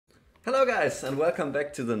Hello guys and welcome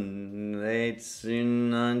back to the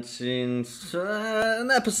 19th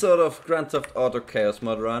episode of Grand Theft Auto Chaos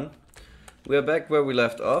Mod Run. We are back where we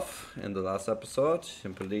left off in the last episode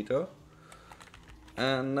in Polito.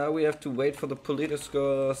 And now we have to wait for the Polito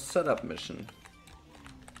score setup mission.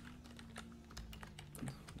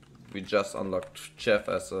 We just unlocked Jeff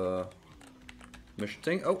as a mission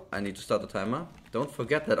thing. Oh, I need to start the timer. Don't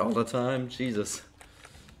forget that all the time, Jesus.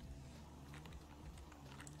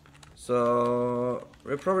 So,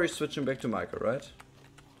 we're probably switching back to Michael, right?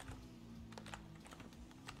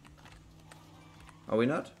 Are we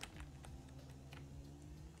not?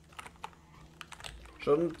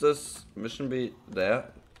 Shouldn't this mission be there?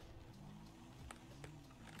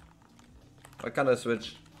 Why can't I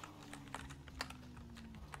switch?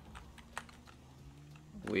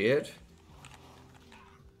 Weird.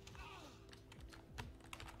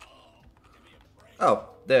 Oh,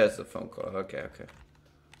 there's the phone call. Okay.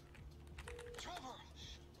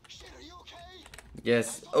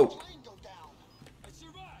 Yes. Oh. I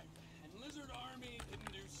survived, and Lizard Army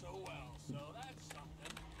didn't do so well, so that's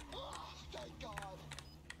something. Oh, thank God.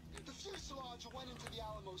 The fuselage went into the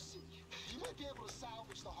Alamo Sea. You might be able to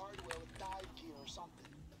salvage the hardware with dive gear or something.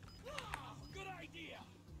 Ah, good idea.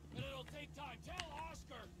 But it'll take time. Tell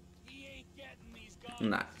Oscar he ain't getting these guns.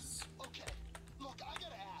 Nice. Okay, look, I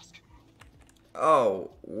gotta ask.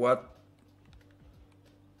 Oh, what?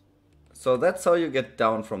 So that's how you get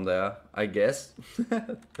down from there, I guess.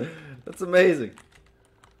 That's amazing.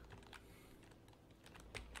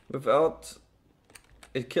 Without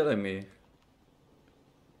it killing me.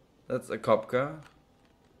 That's a cop car.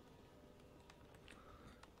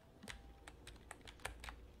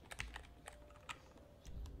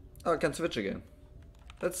 Oh, I can switch again.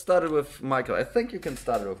 Let's start it with Michael. I think you can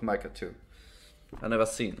start it with Michael too. I've never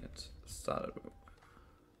seen it started with.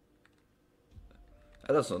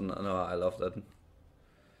 I just don't know, I love that.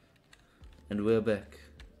 And we're back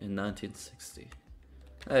in 1960.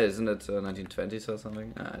 Hey, isn't it 1920s or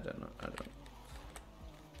something? I don't know.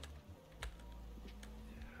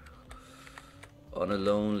 On a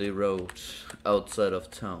lonely road outside of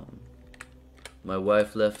town, my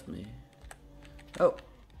wife left me. Oh,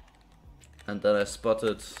 and then I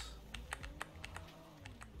spotted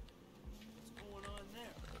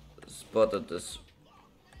this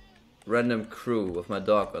random crew with my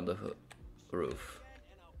dog on the roof.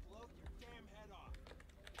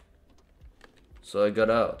 So I got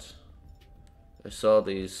out. I saw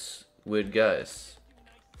these weird guys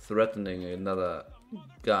threatening another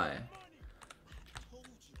guy.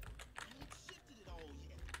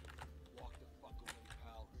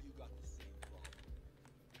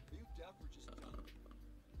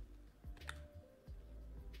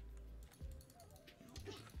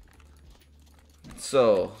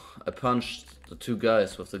 So I punched the two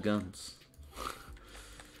guys with the guns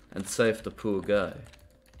and saved the poor guy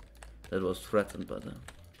that was threatened by them.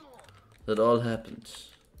 That all happened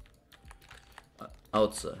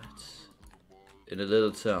outside in a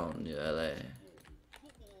little town near LA.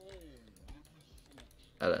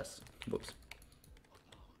 LS. Whoops.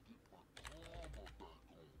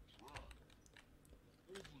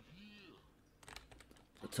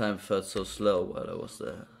 The time felt so slow while I was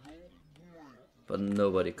there, but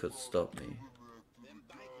nobody could stop me.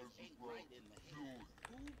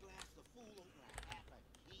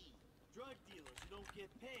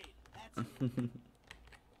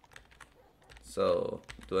 So,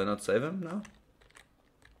 do I not save him now?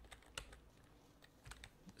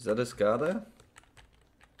 Is that his car there?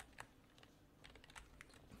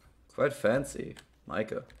 Quite fancy,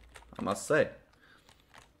 Micah, I must say.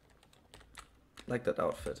 Like that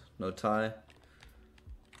outfit, no tie.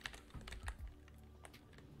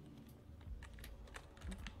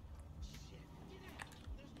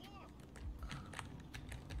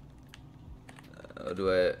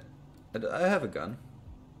 I have a gun.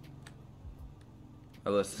 I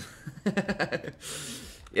was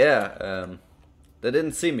yeah, they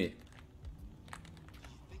didn't see me.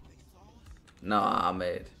 Nah,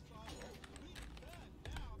 mate.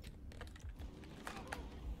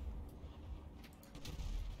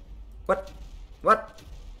 What?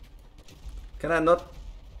 Can I not?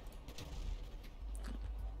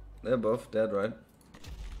 They're both dead, right?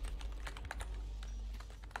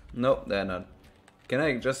 No, they're not. Can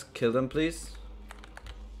I just kill them, please?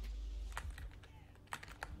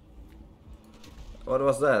 What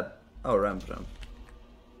was that? Oh, ramp jump.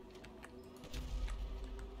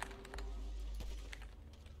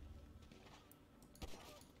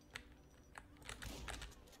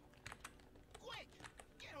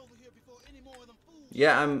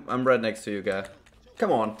 Yeah, I'm right next to you, guy.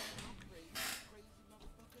 Come on.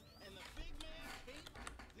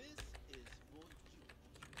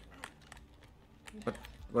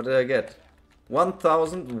 What did I get?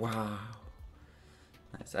 1,000? Wow.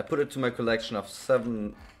 Nice. I put it to my collection of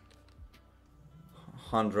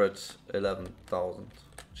 711,000.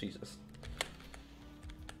 Jesus.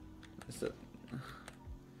 Is it?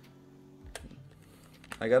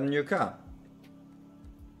 I got a new car.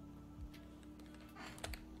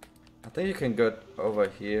 I think you can go over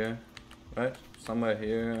here, right? Somewhere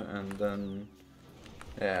here and then...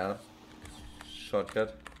 Yeah,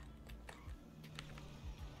 shortcut.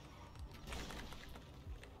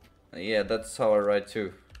 Yeah, that's how I ride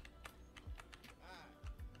too.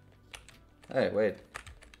 Hey, wait.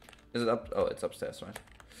 Is it up? Oh, it's upstairs, right?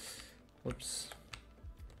 Whoops.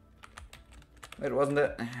 Wait, wasn't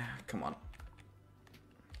it? Come on.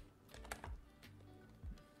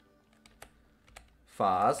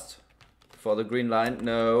 Fast. For the green line.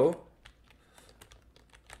 No.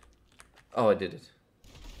 Oh, I did it.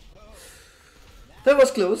 That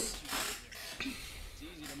was close. It's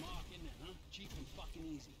easy to mock, isn't it, huh? Cheap and fucking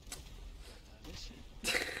easy. This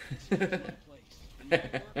is my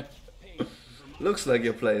place. Looks like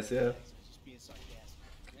your place, yeah. Just being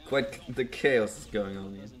sarcastic. Quite the chaos is going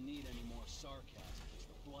on here. Doesn't need any more sarcasm. It's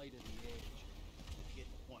the blight of the age. You get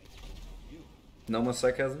the point. You No more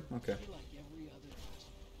sarcasm? Okay. feel like every other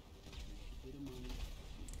person. A bit of money.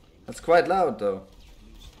 That's quite loud though.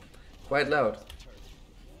 Quite loud.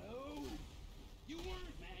 No, you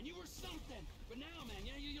weren't, man. You were something. But now, man,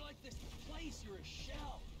 you're like this place. You're a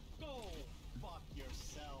shell. Go fuck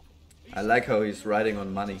yourself. I like how he's riding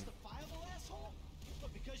on money. Justifiable asshole?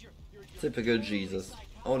 But because you're Typical Jesus.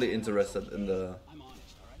 Only interested in the I'm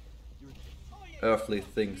honest, all right? You're earthly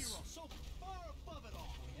things. so far above it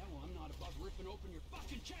all. Yeah, well, I'm not above ripping open your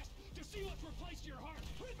fucking chest to see what's replaced your heart.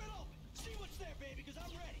 Rip it open. See what's there, baby, because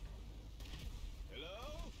I'm ready.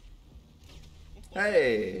 Hello?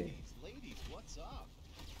 Hey! Ladies, what's up?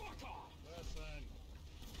 Fuck off. Listen.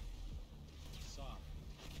 Son,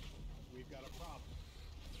 we've got a problem.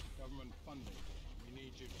 Government funding. We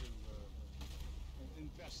need you to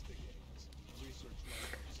investigate. Research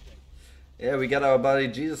lab state. Yeah, we got our buddy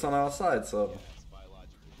Jesus on our side, so It's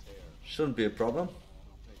biological tear. shouldn't be a problem. Don't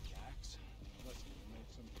pay tax. Listen, make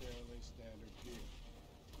some fairly standard gear.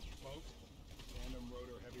 Boat, tandem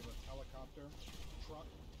rotor heavy lift helicopter, truck,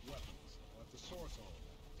 weapons. That's the source hole.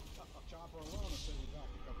 Chopper alone will set you back a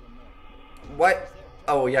couple of more. Why?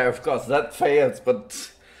 Oh yeah, of course, that fails,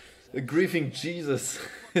 but the grieving Jesus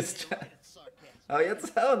is just... Oh,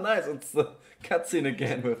 it's oh nice, it's the cutscene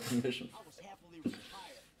again with the mission. I was happily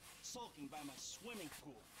retired, sulking by my swimming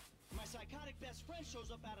pool. My psychotic best friend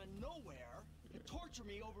shows up out of nowhere to torture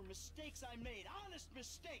me over mistakes I made, honest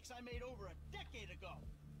mistakes I made over a decade ago.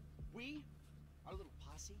 We, our little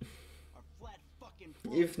posse, are flat fucking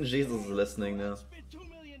broke. Even Jesus is listening now. Spent $2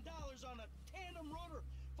 million on a tandem rotor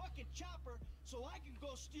fucking chopper so I can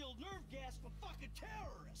go steal nerve gas from fucking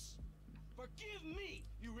terrorists. Forgive me,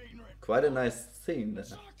 you ignorant. Quite a nice scene there,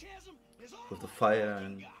 Sarcasm is all with the I fire fucking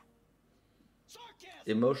and got. Sarcasm.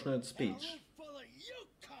 emotional And a speech. room full of you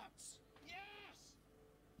cunts. Yes.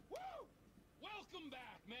 Woo! Welcome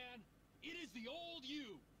back, man. It is the old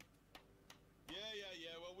you.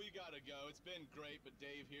 Yeah. Well, we gotta go. It's been great, but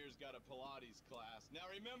Dave here's got a Pilates class. Now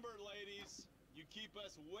remember, ladies, you keep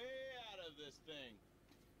us way out of this thing.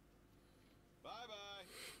 Bye-bye.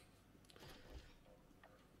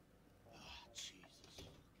 Jesus.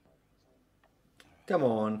 Come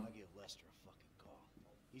on. I'll give Lester a fucking call.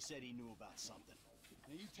 He said he knew about something.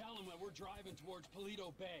 Now you tell him that we're driving towards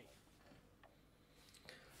Polito Bay.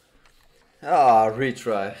 Ah, retry. You're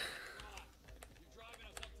driving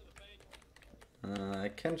us up to the bank. I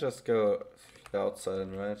can just go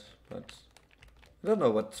outside, right? But I don't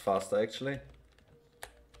know what's faster actually.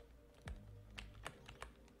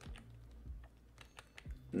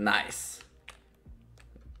 Nice.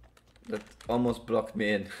 That almost blocked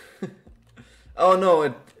me in. Oh no,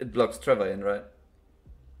 it blocks Trevor in, right?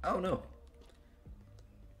 Oh no.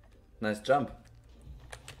 Nice jump.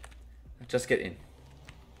 Just get in.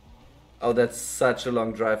 Oh, that's such a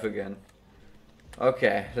long drive again.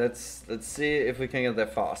 Okay, let's see if we can get there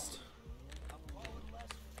fast.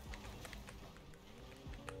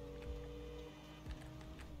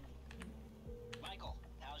 Michael,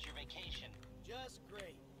 how's your vacation? Just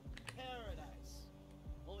great. Paradise.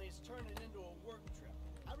 Only it's turning into a work trip.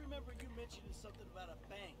 I remember you mentioning something about a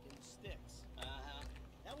bank in the sticks. Uh-huh.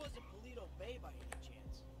 That wasn't Polito Bay by any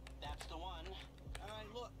chance. That's the one. Alright,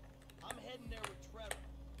 look. I'm heading there with Trevor.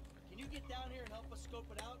 Can you get down here and help us scope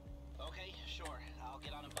it out? Okay, sure. I'll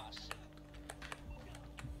get on a bus.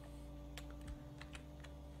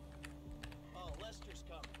 Oh, Lester's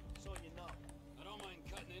coming, so you know. I don't mind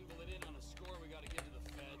cutting Invalid in on a score we gotta give to the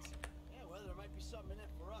feds. Yeah, well, there might be something in it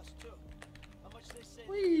for they say?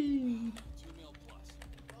 Whee. 2 mil plus.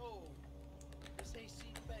 Oh, this AC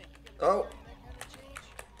bank. Oh. That kind of change?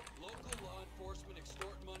 Local law enforcement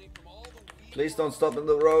extort money from all the weed Please don't stop in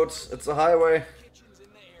the roads. It's a highway. kitchens in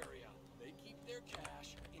the area. They keep their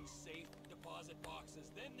cash in safe deposit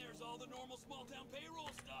boxes. Then there's all the normal small town payroll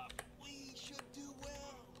stuff. We should do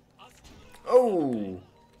well. Us too. Oh.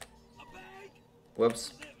 A bag. Whoops.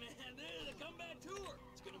 That's it, man. There's a comeback tour.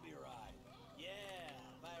 It's gonna be a ride. Yeah,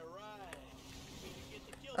 by ride. We can get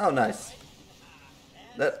the kill. Oh, nice.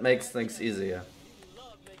 That makes things easier.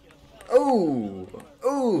 Love making a fella. Oh.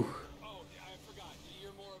 Oh. Oh, yeah, I forgot.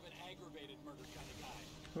 You're more of an aggravated murder kind of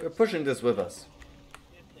guy. We're pushing this with us.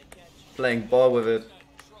 If they catch you, Playing ball with it.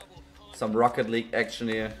 Trouble. Some Rocket League action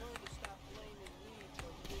here. learn to stop blaming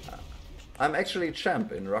me for me. I'm actually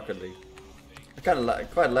champ in Rocket League. I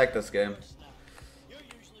quite like this game. You're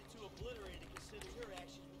usually too obliterated to consider your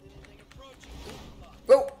actions with anything approaching.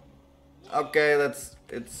 Oh. Okay,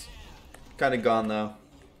 it's kind of gone now.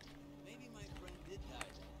 Maybe my friend did die.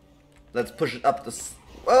 Let's push it up this.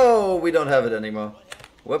 Whoa, we don't have it anymore.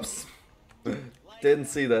 Whoops. Didn't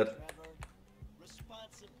see that. Trevor,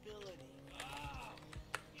 responsibility.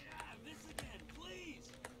 Yeah, this again,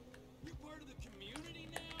 please. You're part of the community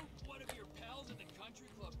now? What if your pals at the country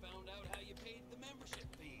club found out how you paid the membership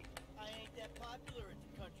fee? I ain't that popular at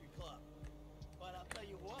the country club. But I'll tell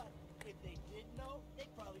you what, if they did know,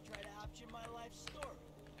 they'd probably try to option my life story.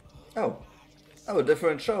 Oh. Oh, a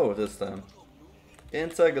different show this time.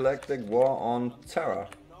 Intergalactic War on Terror.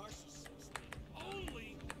 Narcissist.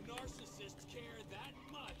 Only narcissists care that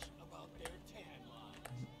much about their tan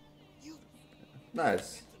lines. You Nice.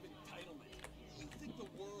 sense of entitlement. You think the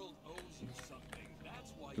world owes you something.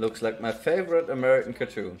 That's why Looks like my favorite American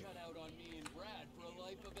cartoon. cut out on me and Brad for a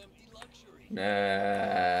life of empty luxury. Nah.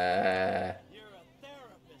 You're a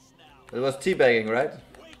therapist now. It was teabagging, right?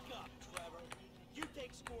 Wake up, Trevor. You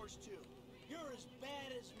take scores too. You're as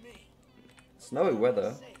bad as me. Snowy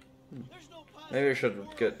weather. Say, there's no Maybe I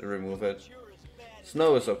should remove it.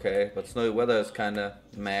 Snow is okay, but snowy weather is kinda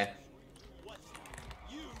meh.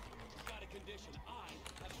 You got a condition I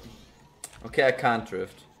have. Okay, I can't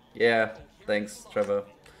drift. Yeah, thanks, Trevor,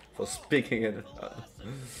 for speaking it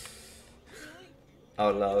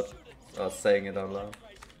out loud. Or saying it out loud.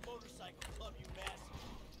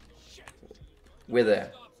 We're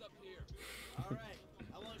there. Stops up here. Alright,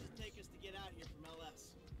 how long does it take us to get out here from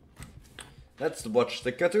LS? Let's watch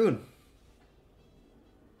the cartoon.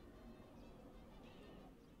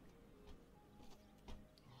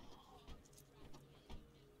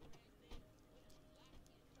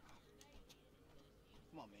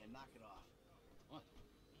 Come on, man, knock it off.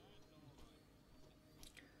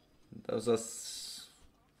 Those are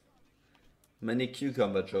many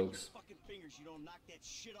cucumber jokes. Fucking fingers, you don't knock that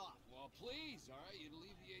shit off. Well, please, all right, you'd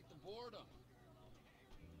alleviate the boredom.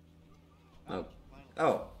 Oh.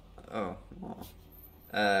 Oh.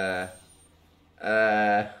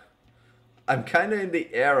 I'm kinda in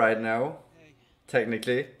the air right now,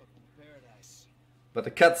 technically. Paradise. But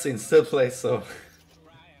the cutscene still plays, so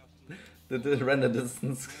the render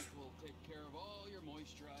distance We'll take care of all your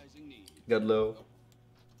moisturizing needs. got low.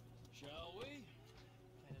 Shall we?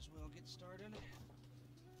 Might as well get started.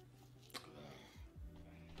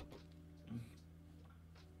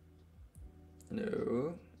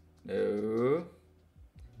 No. No.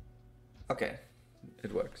 Okay.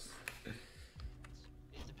 It works.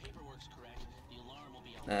 If the paperwork's correct, the alarm will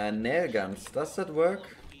be a Nail guns. Does that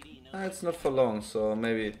work? It's not for long, so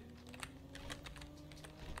maybe.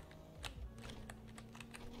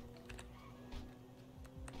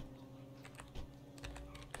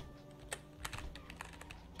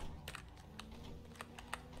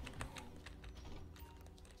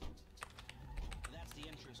 That's the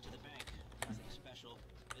entrance to the bank. Nothing special.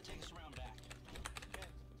 Take us around back. Okay.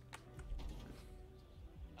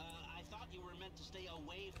 I thought you were meant to stay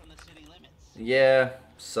away from the city limits. Yeah,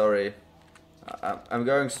 sorry. I'm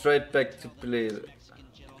going straight back to believe. Mexican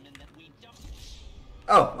gentlemen that we don't.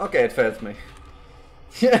 Oh, okay, it fails me.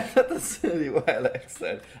 Yeah, that's really wild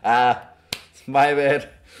accent. Ah, my bad.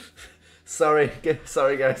 Sorry,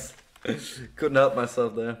 sorry guys. Couldn't help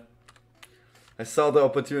myself there. I saw the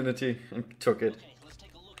opportunity and took it. Okay, let's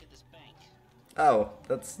take a look at this bank. Oh,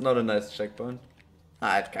 that's not a nice checkpoint.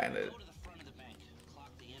 Ah, it kinda is. Go to the front of the bank.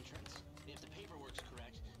 Clock the entrance. If the paperwork's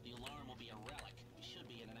correct, the alarm will be a relic. We should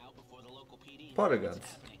be in and out before the local PD. Porter knows what's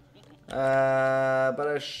guns. happening. But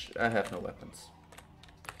I have no weapons.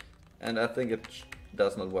 And I think it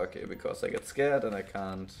does not work here because I get scared and I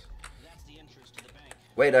can't. That's the entrance to the bank.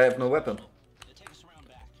 Wait, I have no weapon. Take us around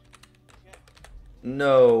back.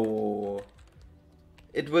 No.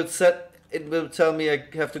 It will tell me I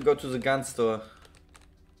have to go to the gun store.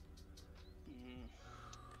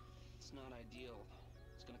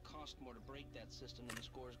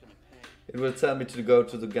 It will tell me to go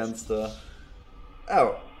to the gun store.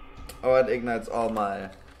 Oh, it ignites all my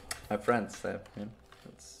friends there. Yeah.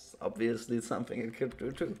 That's obviously something it could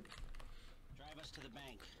do too. Drive us to the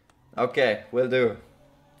bank. Okay, will do.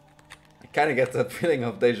 I kind of get that feeling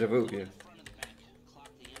of deja vu here. Front of the bank. Clock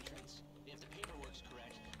the entrance. If the paperwork's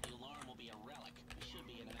correct, the alarm will be a relic. We should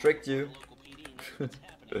be in an Tricked you. local PD knows what's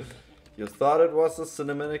happening. You thought it was a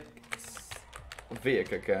cinematic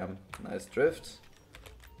vehicle cam. Nice drift.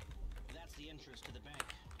 That's the entrance to the bank.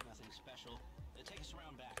 Nothing special. Take us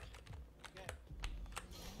around back.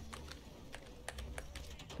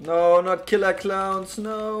 No, not killer clowns,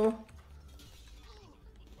 no.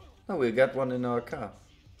 Oh, we got one in our car.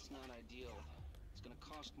 It's not ideal. It's gonna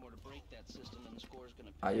cost more to break that system than the score's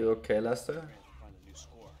gonna Are you okay, Lester? find a new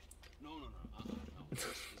score. No.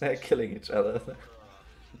 They're killing each other.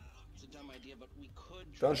 It's a dumb idea, but we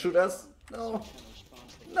could Don't shoot us. No. kind of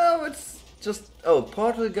response that No, it's just... Oh,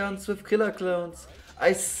 portal guns with killer clones.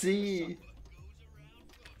 I see.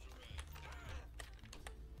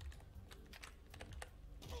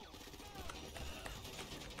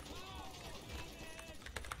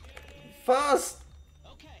 Fast!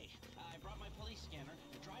 Okay, I brought my police scanner.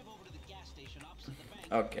 Drive over to the gas station opposite the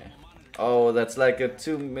bank. Okay. and monitor. Oh, that's like a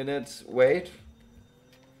 2-minute wait.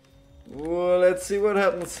 Well, let's see what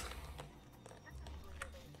happens.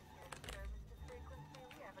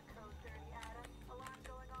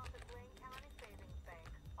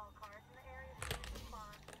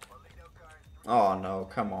 Oh no,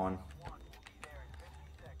 come on.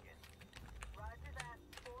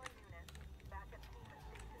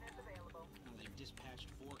 They've dispatched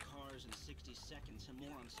 4 cars in 60 seconds and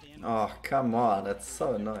more on standby. Oh, come on, that's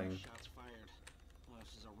so annoying. Shots fired. Well,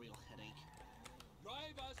 this is a real headache.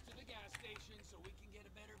 Drive us to the gas station so we can get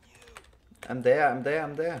a better view. I'm there.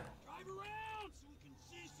 Drive around so we can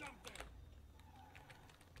see something.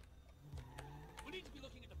 We need to be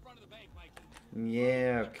looking at the front of the bank, Mikey.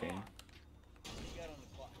 Yeah, okay. What you got on the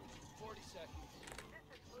clock? 40 seconds.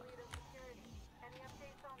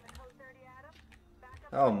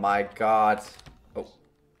 Oh my god. Oh.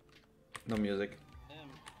 No music.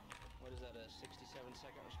 What is that, a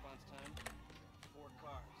 67-second response time? 4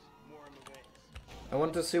 cars. More in the ways. I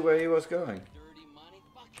want to see where he was going. Dirty money?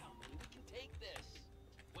 Fuck out, man. We can take this.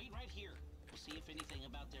 Wait right here. We'll see if anything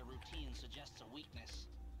about their routine suggests a weakness.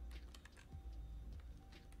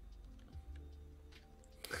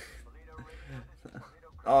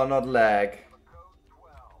 Oh, not lag.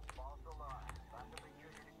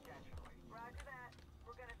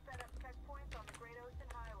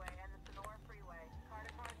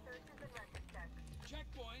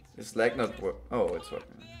 Is lag not work? Oh, it's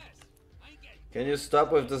working. Can you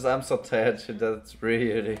stop with this? I'm so tired. That's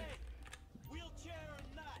really. Wheelchair or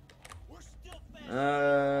not, we're still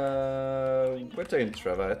fast. We're taking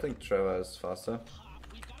Trevor. I think Trevor is faster. Pop,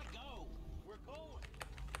 we've gotta go. We're going.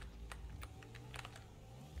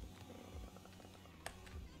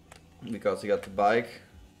 Because he got the bike.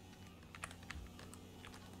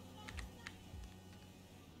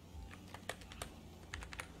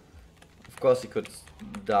 Of course he could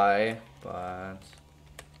die, but I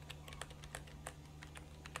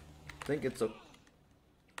think it's a...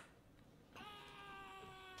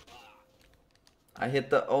 I hit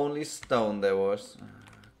the only stone there was.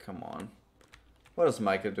 Come on. What is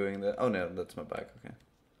Michael doing there? Oh no, that's my bike, okay.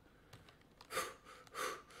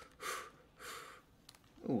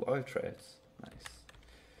 Ooh, oil trails. Nice.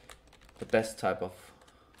 The best type of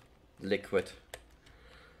liquid.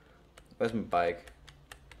 Where's my bike?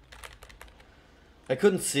 I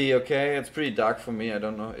couldn't see, okay? It's pretty dark for me, I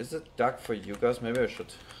don't know. Is it dark for you guys? Maybe I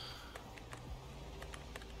should.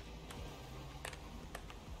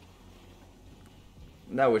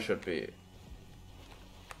 Now we should be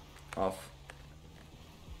off.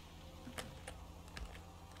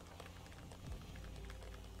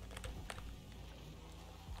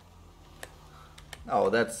 Oh,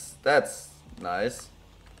 that's nice.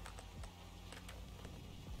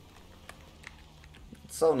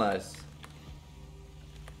 It's so nice.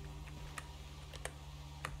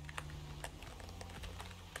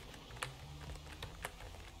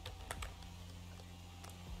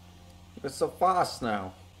 We're so fast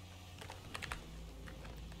now.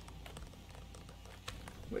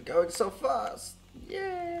 We're going so fast.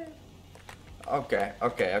 Yeah.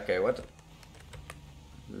 Okay, what?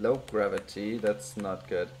 Low gravity, that's not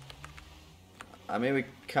good. I mean, we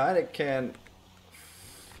kinda can...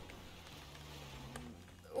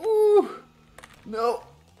 Ooh! No!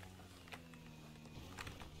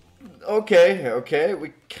 Okay,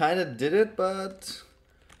 we kinda did it, but...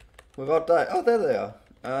 without dying. Oh, there they are.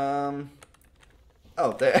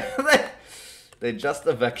 Oh, they just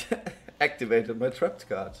activated my trapped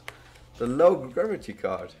card. The low gravity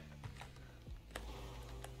card.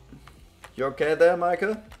 You okay there,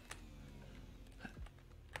 Michael?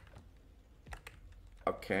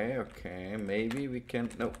 Okay, okay, maybe we can...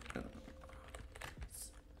 No.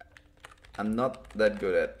 I'm not that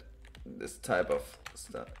good at this type of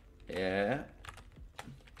stuff. Yeah.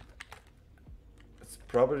 It's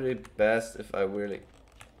probably best if I really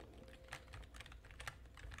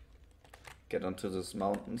get onto this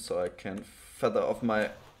mountain so I can feather off my...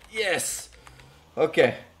 Yes!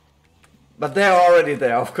 Okay. But they're already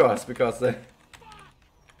there, of course, because they...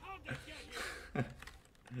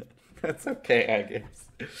 That's okay, I guess.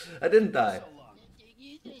 I didn't die.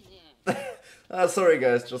 Sorry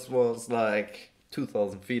guys, just was like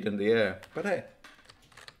 2,000 feet in the air. But hey.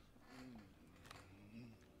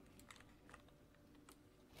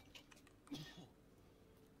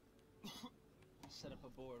 Set up a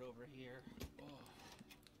board over here.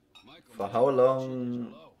 Michael, For man, how chickens long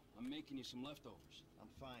are low. I'm making you some leftovers. I'm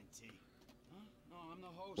fine, T. Huh? No, I'm the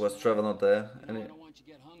host. Was man. Trevor not there? You know, Any... I don't want you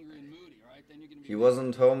to get hungry and moody, all right? Then you're gonna be He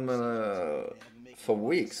wasn't home for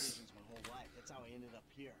weeks. Decisions my whole life. That's how I ended up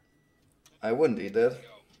here. I wouldn't eat it.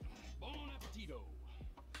 Bon appetito.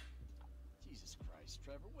 Jesus Christ,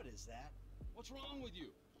 Trevor, what is that? What's wrong with you?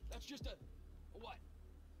 That's just a what?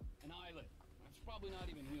 An eyelid. That's probably not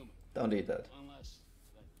even human. Don't eat that. Unless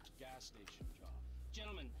that gas station job.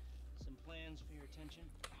 Gentlemen, some plans for your attention?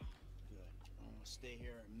 Good. I don't want to stay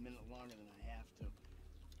here a minute longer than I have to.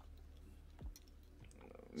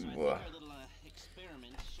 So I think Wha- our little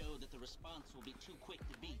experiment showed that the response will be too quick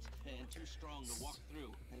to beat and too strong to walk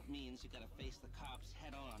through. That means you gotta face the cops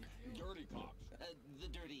head on. Dirty cops. The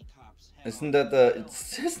dirty cops head Isn't on. that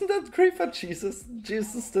isn't that Creeper Jesus?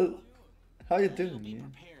 Jesus still... How you doing? Be Yeah?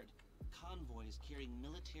 prepared. Convoys carrying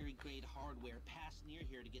military-grade hardware pass near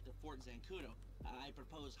here to get to Fort Zancudo. I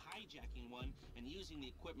propose hijacking one and using the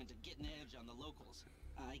equipment to get an edge on the locals.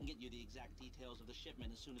 I can get you the exact details of the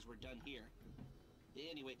shipment as soon as we're done here.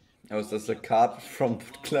 Anyway, Oh, is this a card from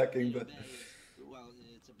Clucking? But well,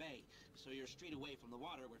 it's a bay, so you're a street away from the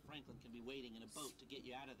water where Franklin can be waiting in a boat to get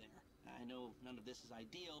you out of there. I know none of this is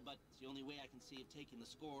ideal, but it's the only way I can see of taking the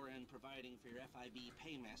score and providing for your FIB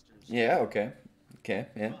paymasters. yeah, okay, okay,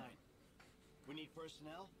 yeah. Fine. We need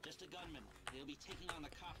personnel? Just a gunman. He'll be taking on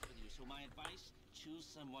the cops with you, so my advice, choose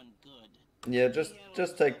someone good. Yeah, just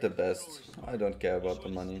take the best. I don't care about Sure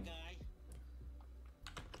the this is money. guy?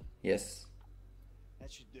 Yes.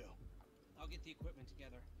 That should do. I'll get the equipment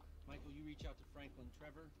together. Michael, you reach out to Franklin.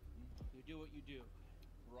 Trevor, you do what you do.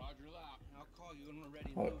 Roger that. I'll call you when we're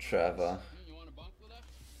ready to Oh, move. Trevor. You want to bunk with us?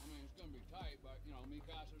 I mean, it's gonna be tight, but you know, me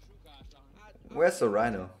casa, su casa. Where's the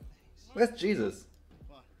rhino? Where's Jesus?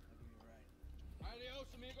 Fine. I'll give you a ride. Adios,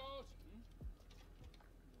 amigos.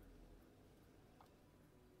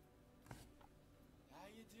 How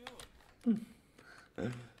you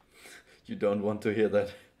doing? You don't want to hear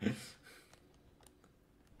that.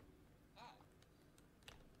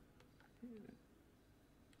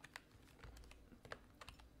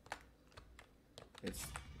 It's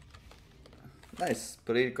nice.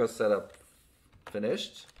 Political setup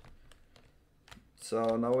finished.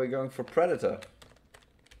 So now we're going for Predator.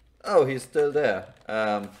 Oh, he's still there.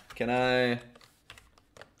 Can I?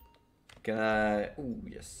 Ooh,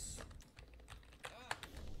 yes.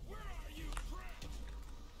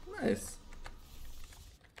 Nice.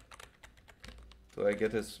 Do I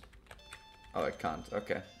get his? Oh, I can't.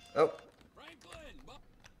 Okay. Oh. Franklin.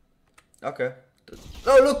 Okay.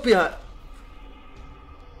 Oh, look behind.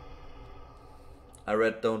 I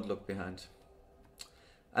read don't look behind.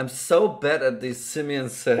 I'm so bad at these Simeon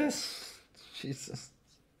says. Jesus.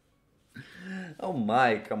 Oh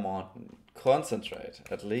my, come on. Concentrate,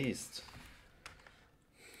 at least.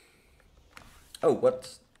 Oh,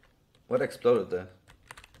 what exploded there?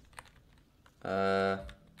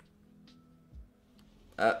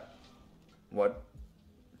 What?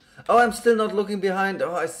 Oh, I'm still not looking behind.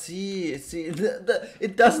 Oh, I see.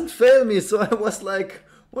 It doesn't fail me, so I was like,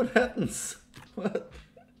 what happens? What?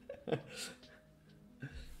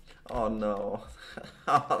 Oh no.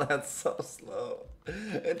 Oh, that's so slow.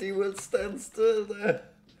 And he will stand still there.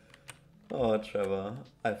 Oh, Trevor,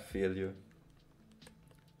 I feel you.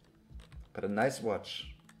 But a nice watch.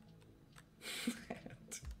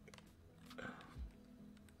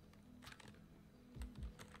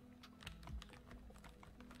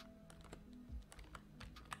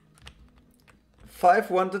 Five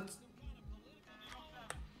wanted.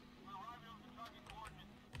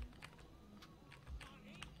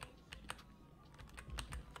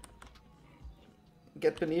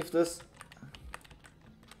 Get beneath this.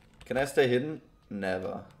 Can I stay hidden?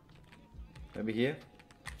 Never. Maybe here?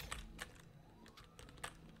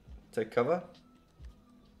 Take cover.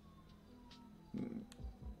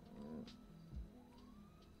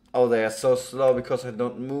 Oh, they are so slow because I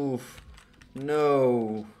don't move.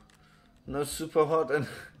 No. No super hot and...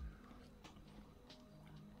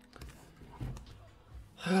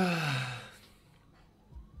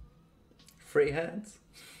 Free hands.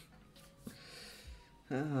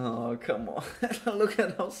 Oh, come on. Look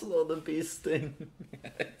at how slow the beast sting.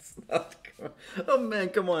 It's not good. Oh man,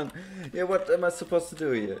 come on. Yeah, what am I supposed to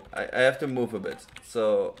do here? I have to move a bit.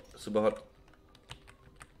 So, super hot.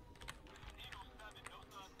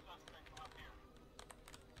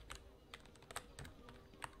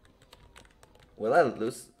 Will I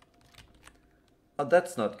lose? Oh,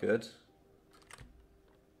 that's not good.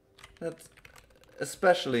 That's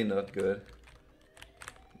especially not good.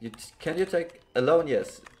 Can you take alone?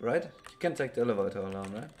 Yes, right? You can take the elevator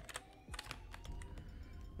alone, right?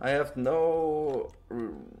 I have no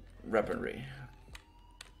weaponry.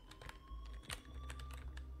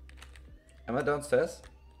 Am I downstairs?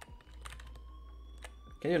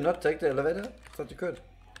 Can you not take the elevator? I thought you could.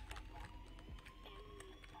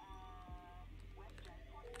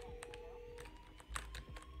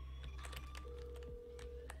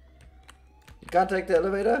 You can't take the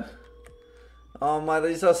elevator? Oh my,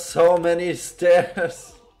 these are so many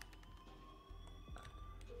stairs.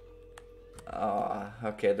 Oh,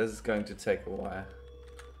 okay, this is going to take a while.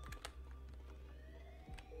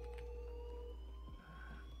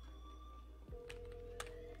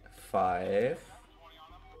 Five.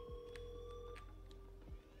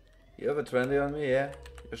 You have a 20 on me, yeah?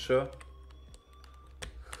 You sure?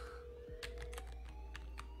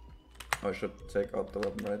 Oh, I should take out the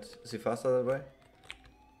weapon, right? Is he faster that way?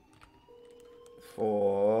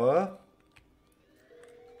 4.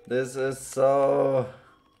 This is so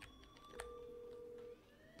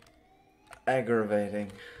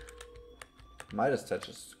aggravating. Midas touch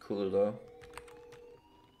is cool though.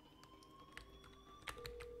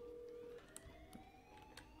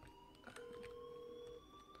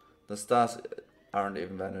 The stars aren't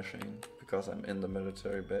even vanishing because I'm in the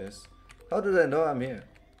military base. How do they know I'm here?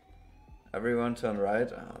 Everyone turn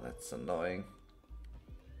right? Oh, that's annoying.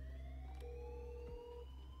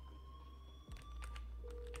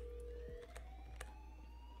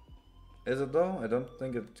 Is it though? I don't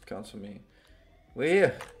think it counts for me. We're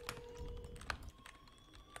here.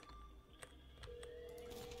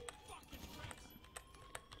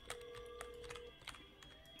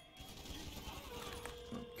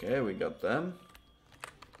 Okay, we got them.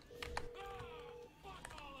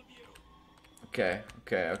 Okay,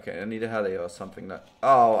 I need a heli or something that...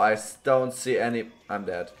 Oh, I don't see any... I'm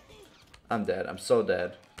dead. I'm dead. I'm so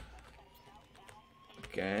dead.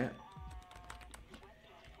 Okay.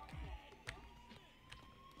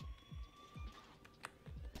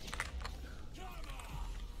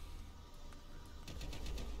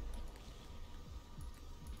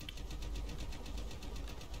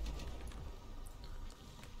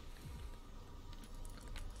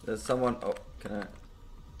 There's someone... Oh, can I...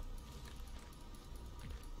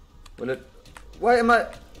 Will it... Why am I...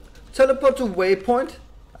 Teleport to waypoint?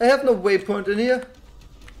 I have no waypoint in here.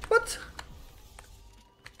 What?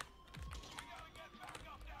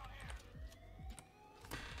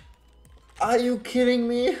 Are you kidding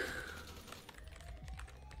me?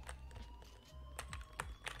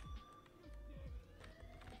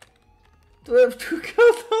 Do I have to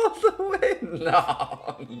go all the way?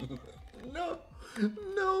 No. No.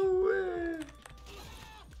 No way.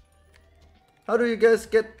 How do you guys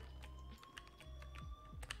get...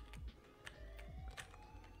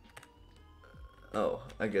 Oh,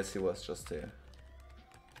 I guess he was just here.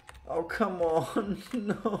 Oh, come on.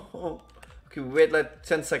 No. Okay, wait like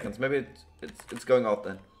 10 seconds. Maybe it's going out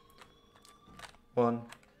then. 1,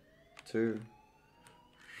 2,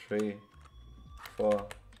 3, 4. Well,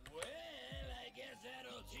 I guess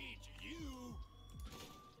that'll teach you.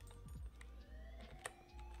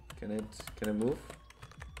 Can it move?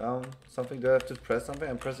 Down? Something? Do I have to press something?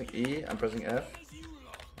 I'm pressing E. I'm pressing F.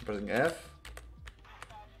 I'm pressing F.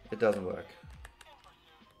 It doesn't work.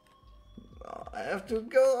 Oh, I have to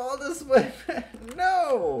go all this way.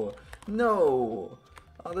 No! No!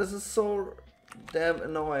 Oh, this is so damn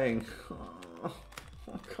annoying. Oh,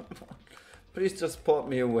 come on. Please just port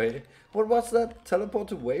me away. What was that? Teleport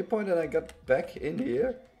to waypoint and I got back in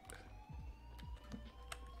here?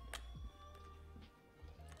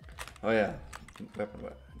 Oh yeah. Weapon,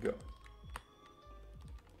 go.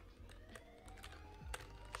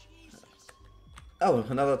 Oh,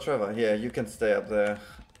 another Trevor. Yeah, you can stay up there.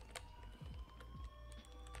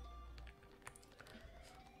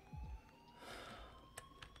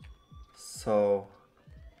 So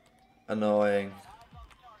annoying.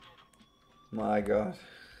 My god.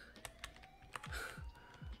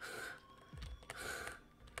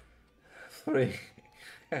 Three.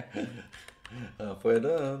 Halfway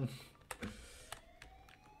done.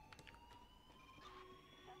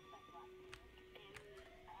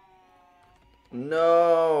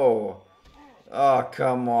 No! Oh,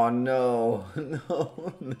 come on, no.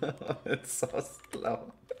 No, no, it's so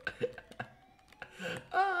slow.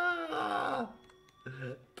 Ah!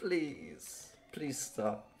 Please. Please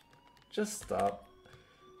stop. Just stop.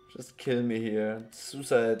 Just kill me here.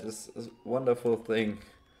 Suicide is a wonderful thing.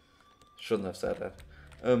 Shouldn't have said that.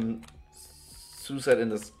 Suicide in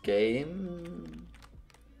this game,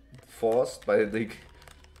 forced by the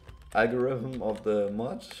algorithm of the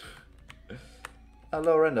mod.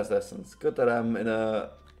 Low render distance. Good that I'm in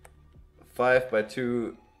a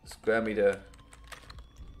 5x2 square meter.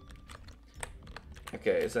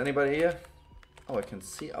 Okay, is anybody here? Oh, I can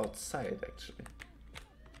see outside actually.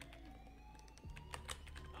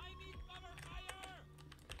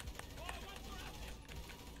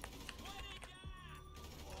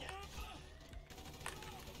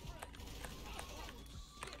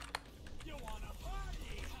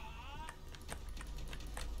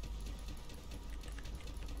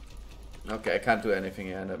 Okay, I can't do anything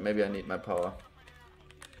here. Maybe I need my power.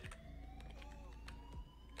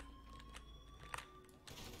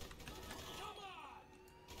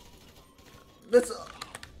 This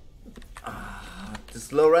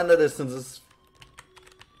low render distance is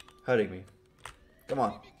hurting me. Come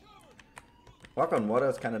on. Walk on water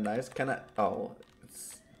is kind of nice. Can I? Oh,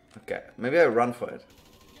 it's okay. Maybe I run for it.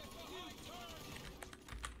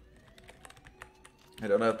 I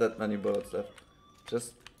don't have that many bullets left.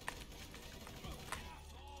 Just.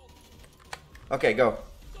 Okay, go.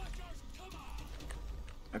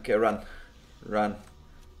 Okay, run. Run.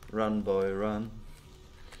 Run, boy, run.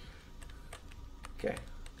 Okay.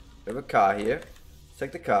 We have a car here. Let's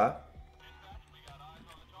take the car.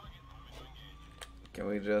 Can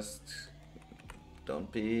we just... Don't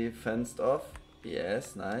be fenced off.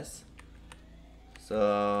 Yes, nice.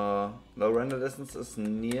 So... Low render distance is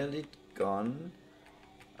nearly gone.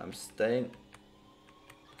 I'm staying...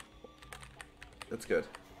 That's good.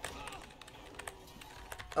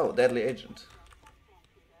 Oh, deadly agent.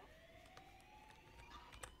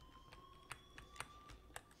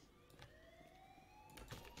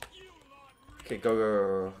 Okay,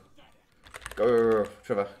 go. Go,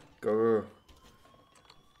 Trevor. Go.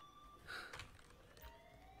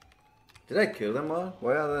 Did I kill them all?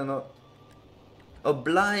 Why are they not? Oh,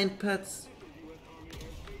 blind pets.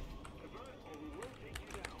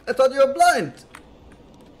 I thought you were blind.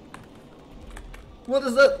 What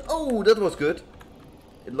is that? Oh, that was good.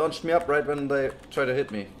 It launched me up right when they tried to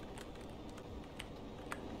hit me.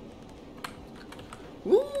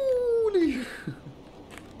 Woo!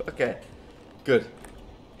 Okay, good.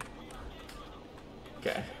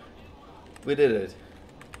 Okay, we did it.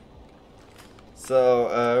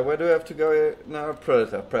 So, where do we have to go now?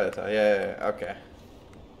 Predator, yeah, okay.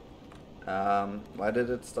 Why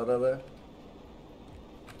did it stutter there?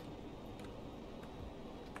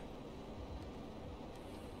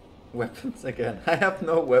 Weapons again. I have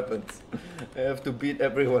no weapons. I have to beat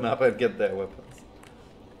everyone up and get their weapons.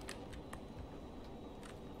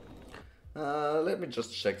 Let me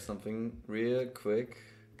just check something real quick.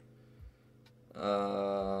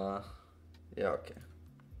 Yeah, okay.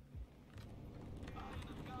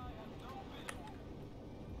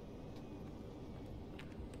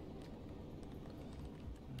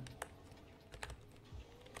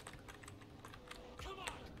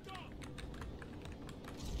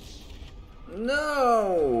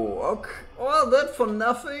 No! Okay. All that for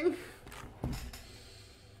nothing?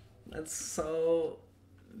 That's so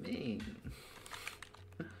mean.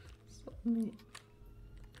 So mean.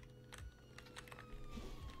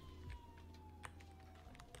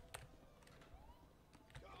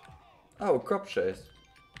 Oh, cop chase.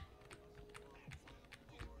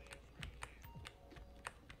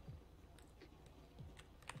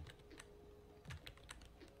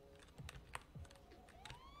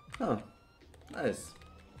 Oh, nice.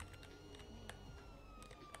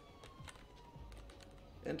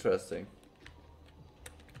 Interesting.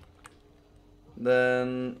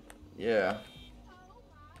 Then, yeah.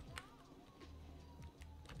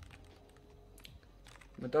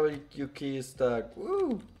 My W key is stuck.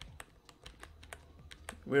 Woo!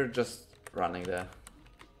 We're just running there.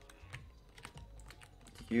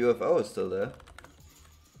 The UFO is still there.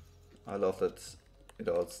 I love that it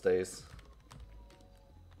all stays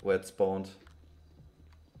where it spawned.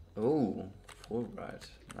 Ooh, full ride.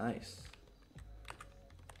 Nice.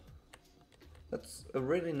 That's a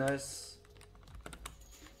really nice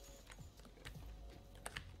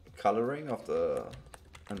coloring of the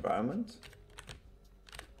environment.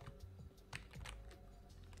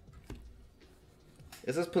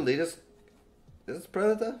 Is this Politis? Is this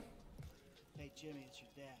Predator? Hey, Jimmy, it's your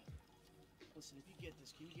dad. Listen, if you get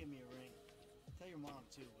this, can you give me a ring? Tell your mom,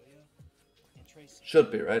 too, will you? And Tracy.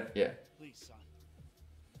 Should be, right? Yeah. Please, son.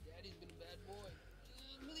 Daddy's been a bad boy.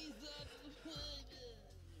 Please, Dad.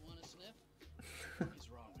 You want a sniff? What is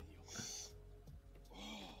wrong with you?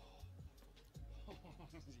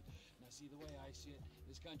 Now, see, the way I see it,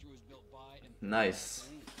 this country was built by and Nice. so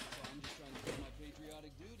I'm just trying to do my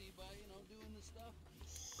patriotic duty by, you know, doing this stuff.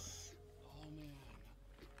 Oh, man.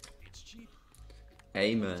 It's cheap.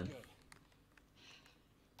 Amen. It's good.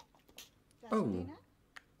 Oh.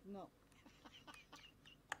 No.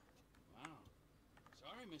 Wow.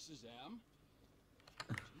 Sorry, Mrs. M.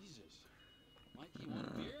 Jesus. Mikey, you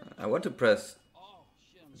want beer? I want to press Oh,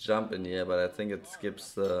 shit. I'm jump in here, but I think it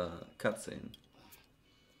skips the cutscene.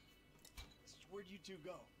 Where'd you two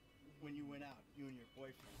go when you went out, you and your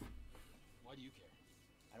boyfriend? Why do you care?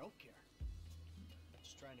 I don't care.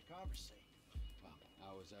 Just trying to conversate. Well,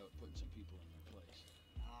 I was out putting some people in their place.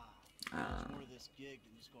 It's more of this gig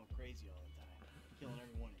than just going crazy all the time, killing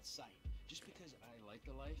everyone in sight. Just because I like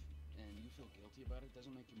the life and you feel guilty about it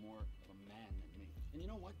doesn't make you more of a man than me. And you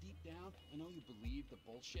know what? Deep down, I know you believe the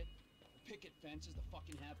bullshit. Picket fences, the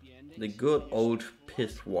fucking happy endings. The good old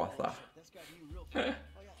pisswater. That's got you real far.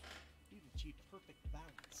 Oh yeah, you've achieved perfect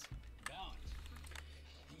balance. Balance.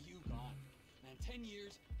 You gone. Man, 10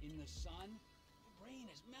 years in the sun, your brain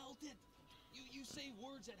is melted. You say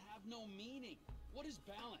words that have no meaning. What is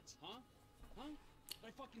balance, huh? Huh?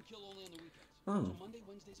 I fucking kill only on the weekends. Oh. So Monday,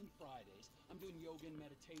 Wednesdays, and Fridays, I'm doing yoga and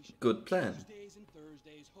meditation. Good plan. Tuesdays and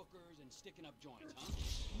Thursdays, hookers and sticking up joints, huh?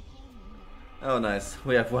 Oh, nice.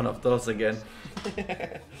 We have one of those again.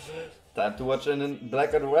 Time to watch it in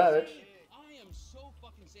black and white. I am so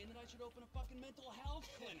fucking sane that I should open a fucking mental health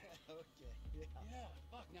clinic. Okay, yeah. Yeah,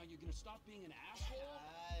 fuck. Now you're gonna stop being an asshole?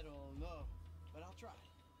 I don't know, but I'll try.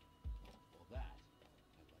 Well, that,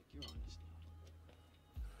 I like your honesty.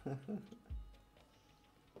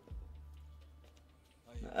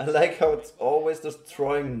 I like how it's always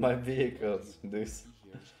destroying my vehicles. This. He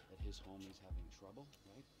hears that his homie's having trouble,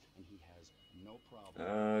 right? And he has no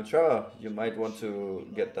problem. Trevor, you might want to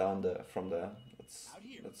get down there from there.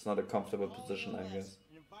 It's not a comfortable position, I guess.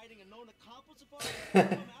 And inviting a known accomplice of ours to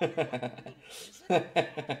come out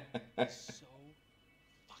here. So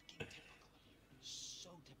fucking typical of you. So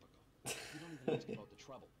typical. You don't even ask about the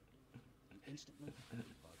trouble. You instantly think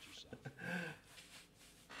about yourself.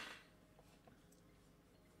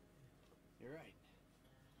 You're right.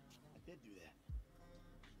 I did do that.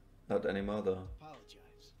 Not anymore, though.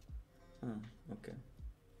 Apologize. Oh, okay.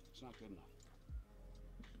 It's not good enough.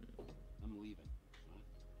 I'm leaving. Huh?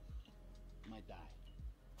 I might die.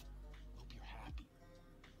 Hope you're happy.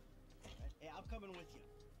 Hey, I'm coming with you.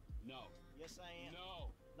 No. Yes, I am.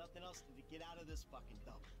 No. Nothing else to get out of this fucking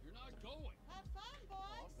dump. You're not going. Have fun,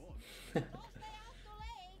 boys. I'm going. Don't stay out too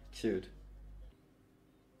late. Cute.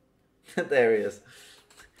 There he is.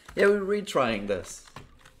 Yeah, we're retrying this.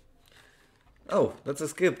 Oh, that's a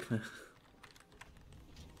skip.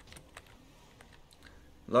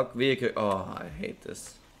 Lock vehicle. Oh, I hate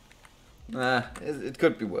this. Nah, it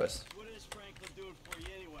could be worse. What is Franklin doing for you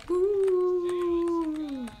anyway?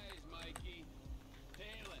 Ooh. Guys, Mikey.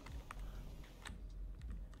 Talon.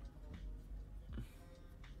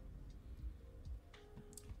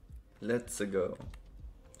 Let's go.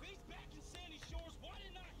 He's back in Sandy Shores. Why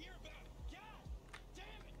didn't I hear about it? God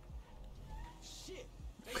damn it! Shit!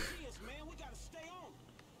 They see us, man. We gotta stay on.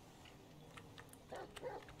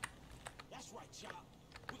 That's right, Chop.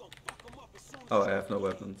 We gonna fuck them up as soon as. Oh, I have no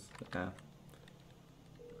weapons. Yeah.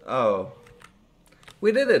 Oh.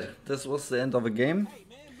 We did it! This was the end of the game. Hey,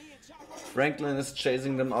 man, me and Chop. Franklin is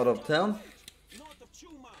chasing them out of town. North of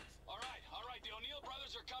Chumans. All right. The O'Neill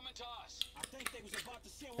brothers are coming to us. I think they was about to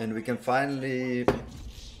send one And of we them can finally...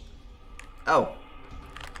 Oh.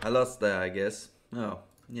 I lost there, I guess. Oh.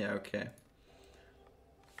 Yeah, okay.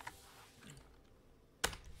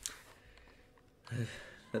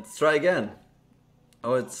 Let's try again.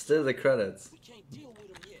 Oh, it's still the credits. We can't deal with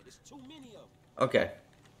them yet. There's too many of them. Okay.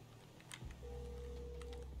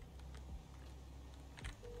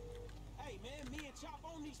 Hey, man, me and Chop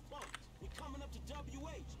on these punks. We coming up to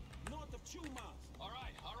WH, north of Chumans. All right.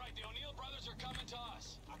 The O'Neill brothers are coming to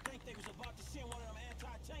us. I think they was about to send one of them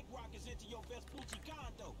anti-tank rockets into your Vespucci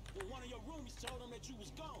condo. But one of your roomies told them that you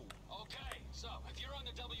was gone. Okay, so if you're on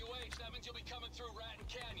the WH, that means you'll be coming through Ratton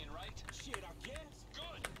Canyon, right? Shit, I guess.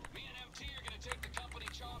 Good. Me and MT are gonna take the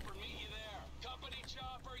company chopper, meet you there. Company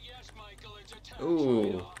chopper, yes, Michael, it's a town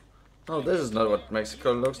Ooh. trade-off. Oh, this is not what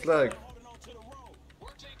Mexico looks like. We're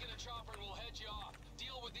taking the chopper and we'll head you off.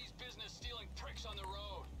 Deal with these business stealing pricks on the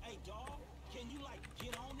road. Hey, dog, can you, like,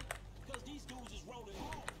 get on it? Because these dudes is rolling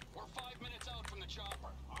home. We're 5 minutes out from the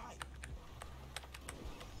chopper. All right.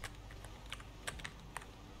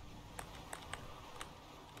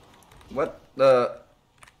 What the?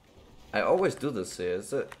 I always do this here.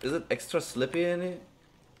 Is it extra slippy in here?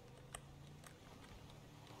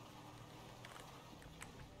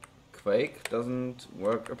 Quake doesn't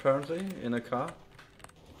work apparently in a car.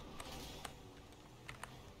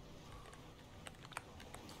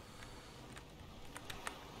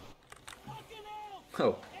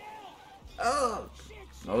 Oh. Oh!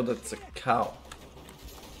 No, that's a cow.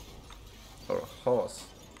 Or a horse.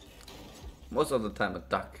 Most of the time a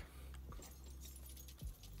duck.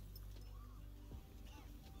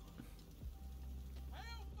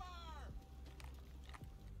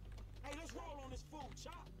 Hey, let's roll on this food,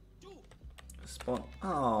 chop. Do it. Spawn.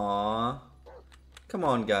 Aww. Come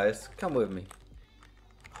on, guys. Come with me.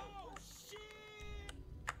 Oh, shit.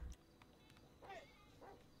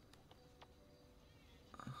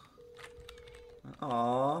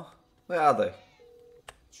 Aww. Where are they?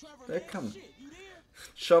 Trevor, They man, come. shit, you there?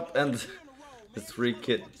 Chop and Two in a row, the man. 3 These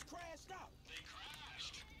kid. motherfuckers crashed out.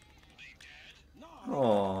 Nah,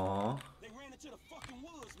 Aww. they ran into the fucking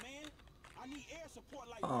woods, man. I need air support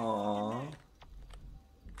like Aww. right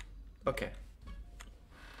fucking Okay.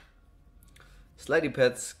 Slidey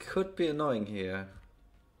pads could be annoying here.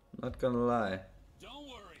 Not gonna lie. Don't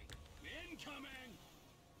worry. Incoming.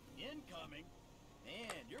 incoming.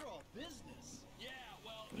 Man, you're all business. Yeah,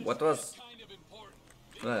 well, this What was kind of important.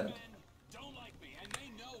 These that? men don't like me, and they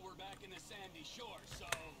know we're back in the sandy shore, so...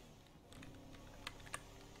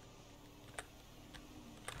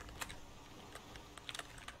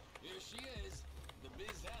 Here she is, the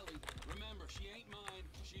Biz Alley. Remember, she ain't mine,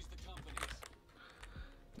 she's the company's.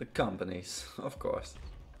 The companies, of course.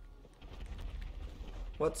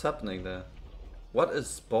 What's happening there? What is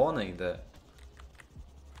spawning there?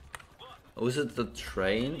 Oh, is it the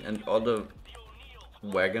train and all the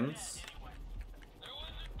wagons?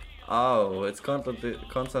 Oh, it's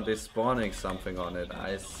constantly spawning something on it.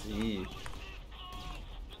 I see.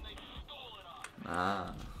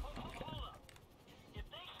 Ah, okay.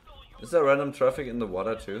 Is there random traffic in the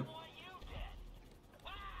water too?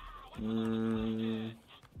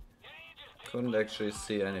 Couldn't actually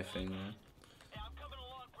see anything. I'm coming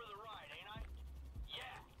along for the ride, ain't I?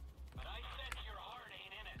 Yeah, but I sense your heart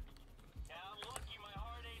ain't in it. Yeah, I'm lucky my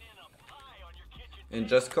heart ain't in a pie on your kitchen. In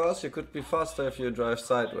Just Cause, you could be faster if you drive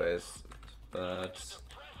sideways, but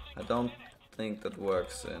I don't think that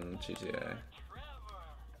works in GTA.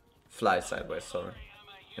 Fly sideways, sorry,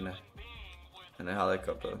 in a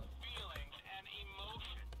helicopter. Feelings and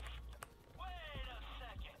emotions. Wait a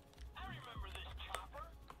second. I remember this chopper.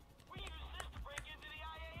 We used this to break into the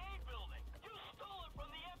IAA building. You stole it from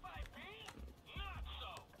the FIB? Not so.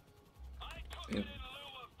 I took it in lieu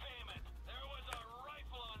of payment. There was a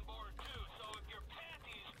rifle on board too, so if your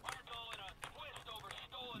panties aren't all in a twist over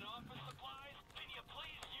stolen office supplies, can you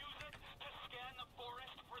please use it to scan the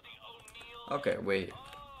forest for the O'Neill? Okay, wait. Oh,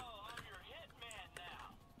 I'm your hitman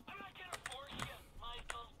now. I'm not gonna force you,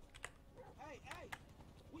 Michael. Hey,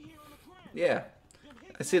 we here on the ground. Yeah,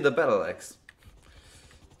 I see the battle axe.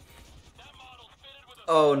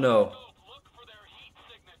 Oh no. Look for their heat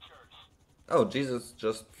signatures. Oh, Jesus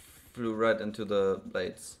just flew right into the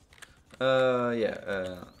blades.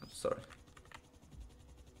 Sorry.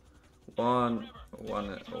 One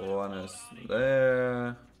is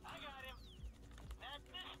there. I got him. Not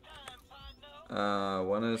this time, partner.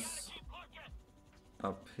 One is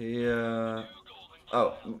up here.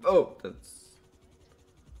 Oh, that's.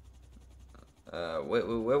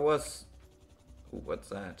 Where was? Ooh, what's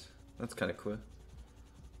that? That's kind of cool.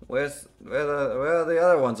 Where are the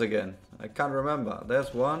other ones again? I can't remember.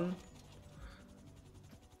 There's one,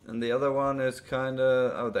 and the other one is kind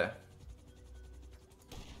of out there.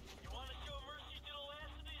 You want to show mercy to the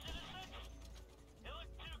last of these innocents? They look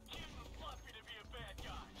too cute and fluffy to be a bad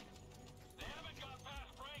guy. They haven't got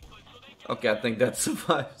past Franklin, so they can... Okay, I think that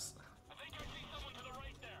survives. I think I see someone to the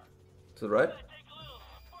right there. To the right? Take a little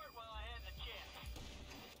spurt while I had the chance.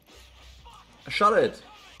 I shot it.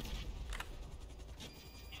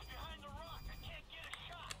 He's behind the rock. I can't get a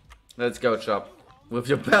shot. Let's go, Chop. With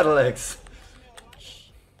your battle axe.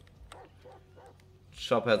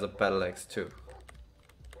 Chop has a battle axe too.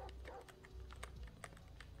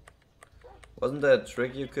 Wasn't there a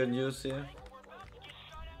trick you could use here?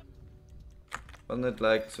 Wasn't it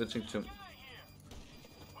like switching to...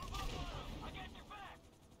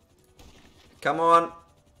 Come on!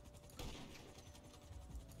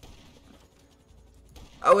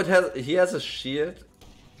 Oh, he has a shield.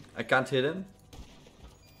 I can't hit him.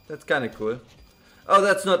 That's kind of cool. Oh,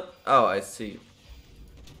 that's not... Oh, I see.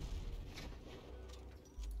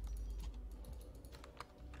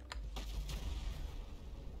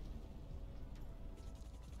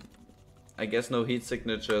 I guess no heat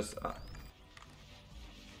signatures.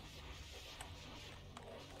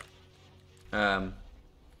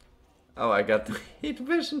 Oh, I got the heat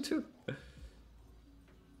vision too.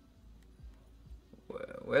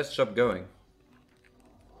 Where's Chop going?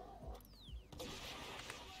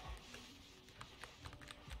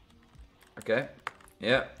 Okay.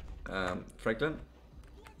 Yeah. Franklin.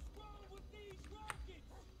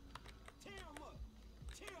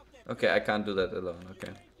 Okay, I can't do that alone.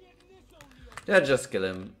 Okay. Yeah, just kill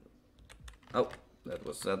him. Oh,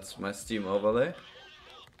 that's my Steam overlay.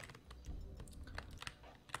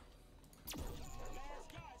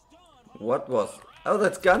 What was? Oh,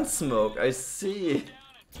 that's Gunsmoke. I see.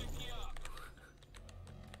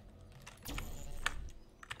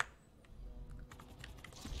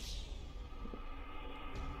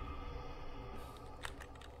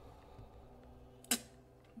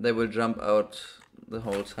 They will jump out the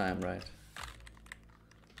whole time, right?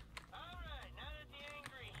 Alright, now that the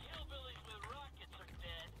angry hillbillies with rockets are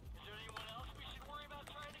dead, is there anyone else we should worry about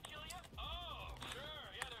trying to kill you? Oh, sure,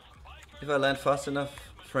 yeah, there's some bikers. If I land fast enough,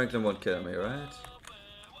 Franklin won't kill me, right?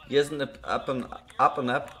 He has an up an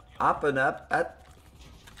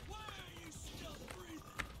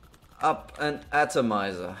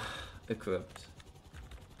atomizer equipped.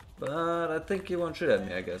 But I think he won't shoot at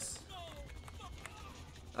me, I guess.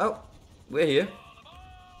 Oh, we're here.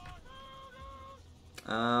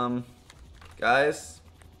 Guys,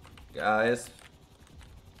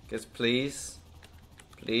 please,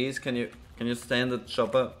 can you stay in the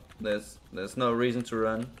chopper? There's no reason to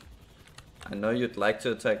run. I know you'd like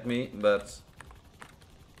to attack me, but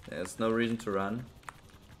there's no reason to run.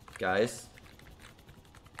 Guys.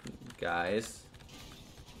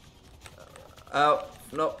 Oh,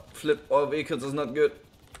 no, flip all vehicles is not good.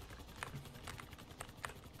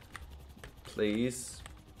 Please.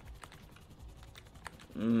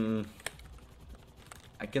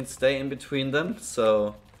 I can stay in between them,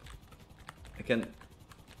 so I can...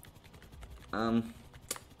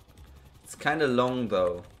 It's kinda long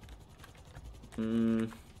though.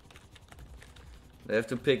 They have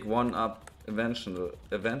to pick one up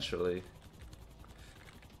eventually.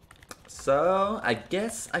 So, I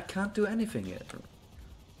guess I can't do anything yet.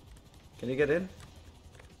 Can you get in?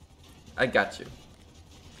 I got you.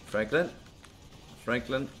 Franklin?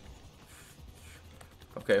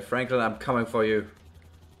 Okay, Franklin, I'm coming for you.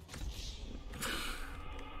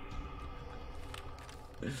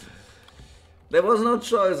 There was no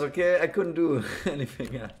choice, okay? I couldn't do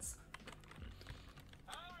anything else.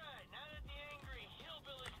 Alright, now that the angry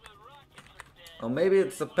hillbillies with rockets are dead. Or maybe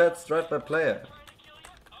it's the pet strike by player. Trying to kill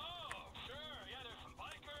you? Oh, sure, yeah, there's some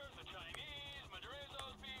bikers, the Chinese,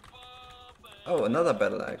 Madrizos people, Oh, another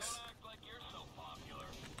battle axe. act like you're so popular.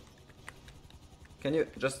 Can you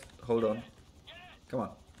just hold on? Come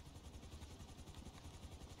on.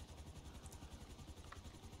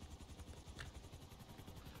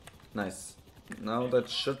 Nice. Now that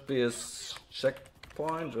should be a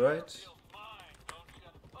checkpoint, right? Fine, don't you?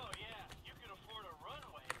 Oh yeah, you can afford a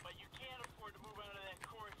runway, but you can't afford to move out of that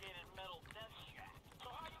corrugated metal death shack. So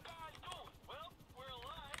how you guys doing? Well, we're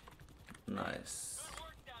alive. Nice. Good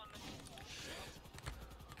work down there.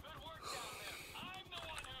 Good work down there. I'm the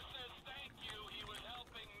one who says thank you. He was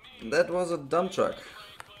helping me. That was a dump truck.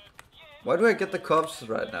 Why do I get the cops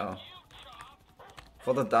right now?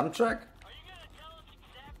 For the dump truck? Are you gonna tell us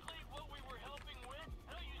exactly what we were helping with? I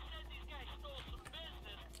know you said these guys stole some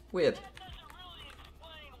business. Weird. That doesn't really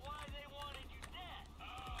explain why they wanted you dead.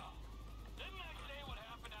 Didn't I say what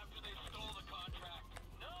happened after they stole the contract?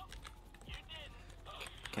 No, you didn't.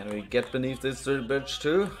 Can we get beneath this bridge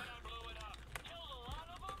too? Blew it up. Killed a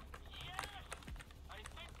lot of them? Yes. I think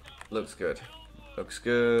that Looks good. Looks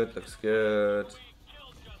good. Looks good.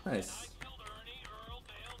 killed just Nice. killed Ernie, Earl,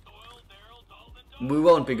 Dale, Doyle, Daryl, Dalton, We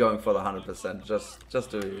won't be going for the 100%.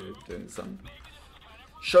 Just doing some,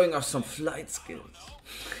 showing off some flight skills,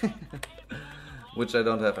 which I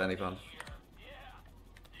don't have any fun.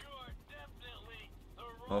 you are definitely the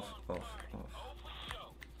Off.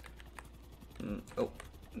 Oh,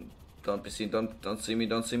 don't be seen. Don't see me.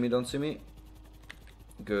 Don't see me.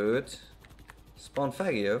 Good. Spawn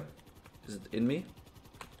Fagio. Is it in me?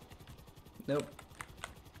 Nope.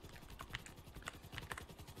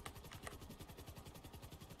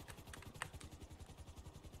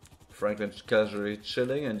 Franklin casually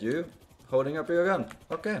chilling and you holding up your gun.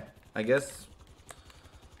 Okay, I guess.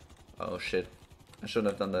 Oh shit. I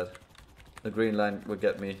shouldn't have done that. The green line will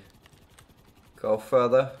get me. Go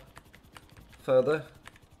further. Further.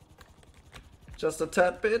 Just a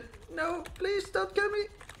tad bit. No, please don't kill me.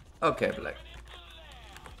 Okay, black.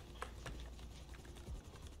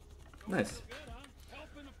 Nice.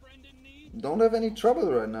 Helping a friend in need? Don't have any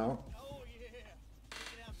trouble right now. Oh yeah. You can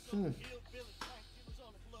have some hillbilly crack dealers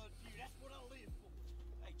on a blood feud. That's what I live for.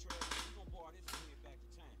 Hey, Trev, you gonna borrow this and head back to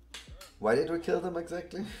town. Why did we kill them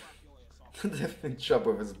exactly? They've been chopped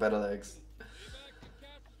with his battle axe. Get back to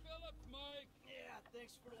Captain Phillips, Mike. Yeah,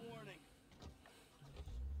 thanks for the warning.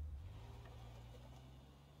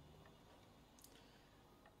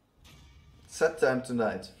 Set time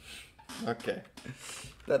tonight. Okay.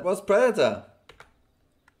 That was Predator.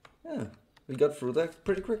 Yeah, we got through that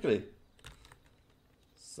pretty quickly.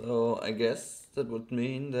 So I guess that would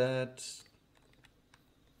mean that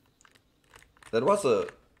that was a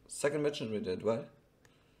second mission we did, right?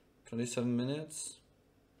 27 minutes.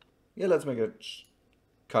 Yeah, let's make a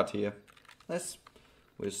cut here. Nice.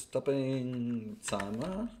 We're stopping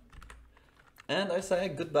timer. And I say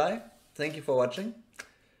goodbye. Thank you for watching.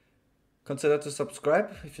 Consider to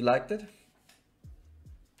subscribe if you liked it.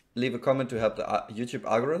 Leave a comment to help the YouTube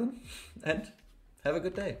algorithm. And have a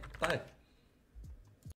good day. Bye.